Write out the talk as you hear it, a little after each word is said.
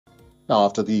Now,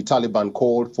 after the Taliban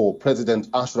called for President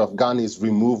Ashraf Ghani's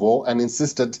removal and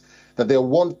insisted that there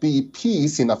won't be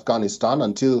peace in Afghanistan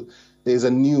until there is a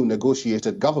new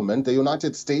negotiated government, the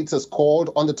United States has called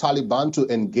on the Taliban to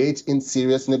engage in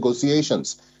serious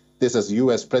negotiations. This as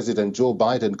U.S. President Joe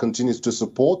Biden continues to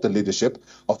support the leadership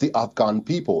of the Afghan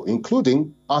people,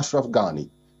 including Ashraf Ghani.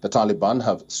 The Taliban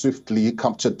have swiftly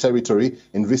captured territory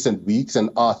in recent weeks and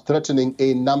are threatening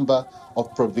a number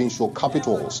of provincial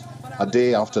capitals. A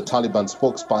day after Taliban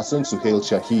spokesperson Suhail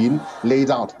Shaheen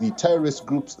laid out the terrorist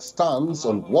group's stance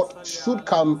on what should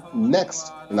come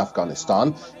next in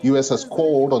Afghanistan, U.S. has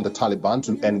called on the Taliban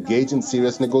to engage in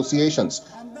serious negotiations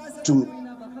to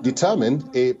determine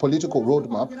a political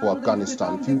roadmap for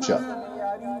Afghanistan's future.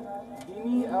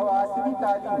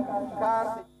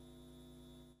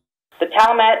 The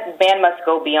Taliban must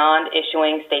go beyond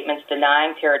issuing statements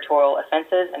denying territorial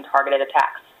offenses and targeted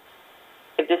attacks.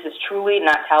 If this is truly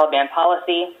not Taliban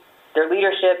policy, their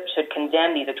leadership should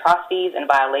condemn these atrocities and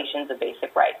violations of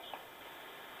basic rights.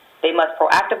 They must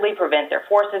proactively prevent their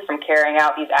forces from carrying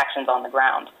out these actions on the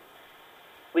ground.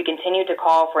 We continue to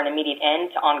call for an immediate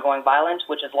end to ongoing violence,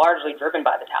 which is largely driven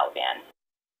by the Taliban.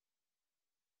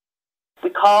 We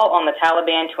call on the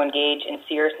Taliban to engage in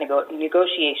serious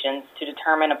negotiations to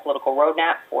determine a political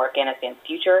roadmap for Afghanistan's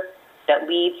future that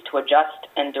leads to a just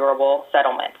and durable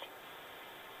settlement.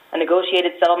 A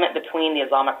negotiated settlement between the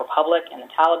Islamic Republic and the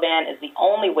Taliban is the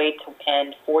only way to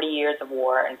end 40 years of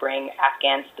war and bring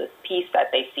Afghans the peace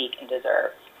that they seek and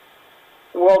deserve.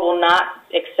 The world will not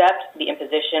accept the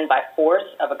imposition by force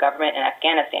of a government in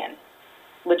Afghanistan.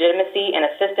 Legitimacy and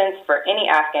assistance for any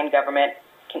Afghan government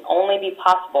can only be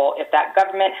possible if that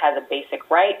government has a basic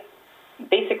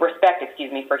respect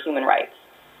for human rights.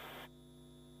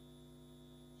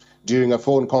 During a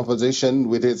phone conversation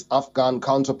with his Afghan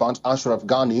counterpart Ashraf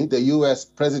Ghani, the U.S.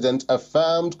 president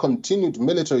affirmed continued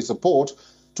military support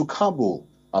to Kabul.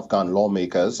 Afghan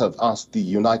lawmakers have asked the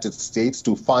United States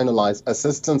to finalize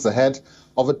assistance ahead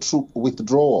of a troop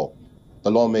withdrawal.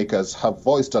 The lawmakers have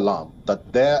voiced alarm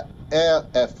that their air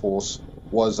force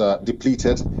was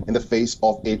depleted in the face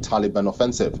of a Taliban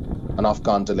offensive. An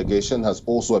Afghan delegation has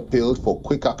also appealed for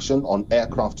quick action on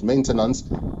aircraft maintenance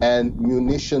and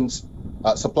munitions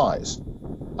supplies.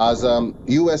 As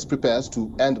U.S. prepares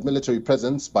to end military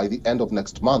presence by the end of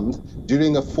next month,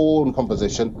 during a phone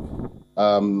conversation,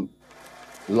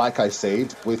 like I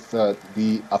said, with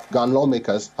the Afghan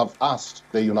lawmakers have asked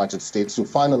the United States to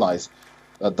finalize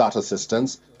that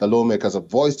assistance. The lawmakers have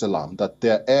voiced alarm that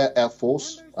their air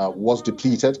force was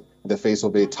depleted in the face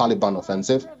of a Taliban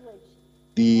offensive.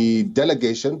 The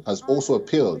delegation has also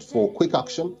appealed for quick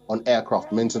action on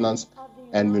aircraft maintenance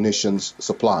and munitions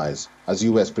supplies as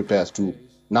U.S. prepares to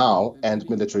now end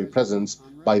military presence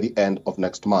by the end of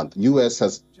next month. U.S.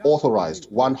 has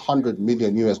authorized $100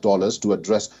 million to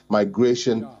address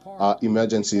migration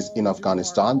emergencies in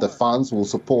Afghanistan. The funds will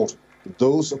support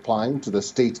those applying to the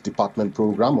State Department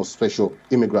program of special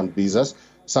immigrant visas.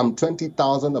 Some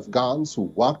 20,000 Afghans who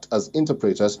worked as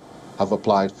interpreters have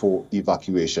applied for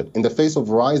evacuation. In the face of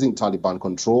rising Taliban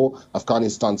control,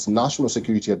 Afghanistan's National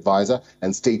Security Advisor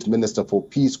and State Minister for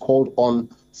Peace called on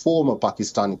former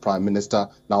Pakistani Prime Minister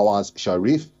Nawaz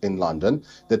Sharif in London.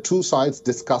 The two sides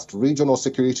discussed regional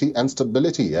security and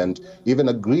stability and even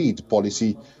agreed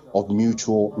policy of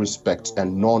mutual respect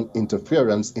and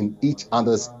non-interference in each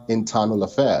other's internal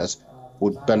affairs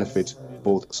would benefit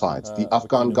both sides. The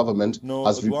Afghan government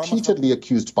has repeatedly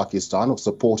accused Pakistan of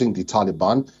supporting the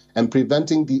Taliban and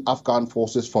preventing the Afghan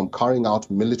forces from carrying out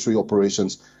military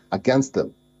operations against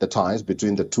them. The ties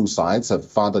between the two sides have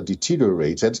further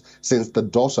deteriorated since the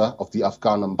daughter of the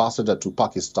Afghan ambassador to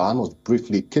Pakistan was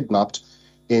briefly kidnapped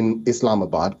in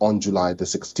Islamabad on July the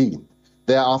 16th.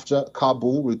 Thereafter,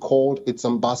 Kabul recalled its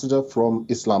ambassador from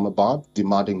Islamabad,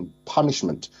 demanding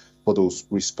punishment for those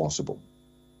responsible.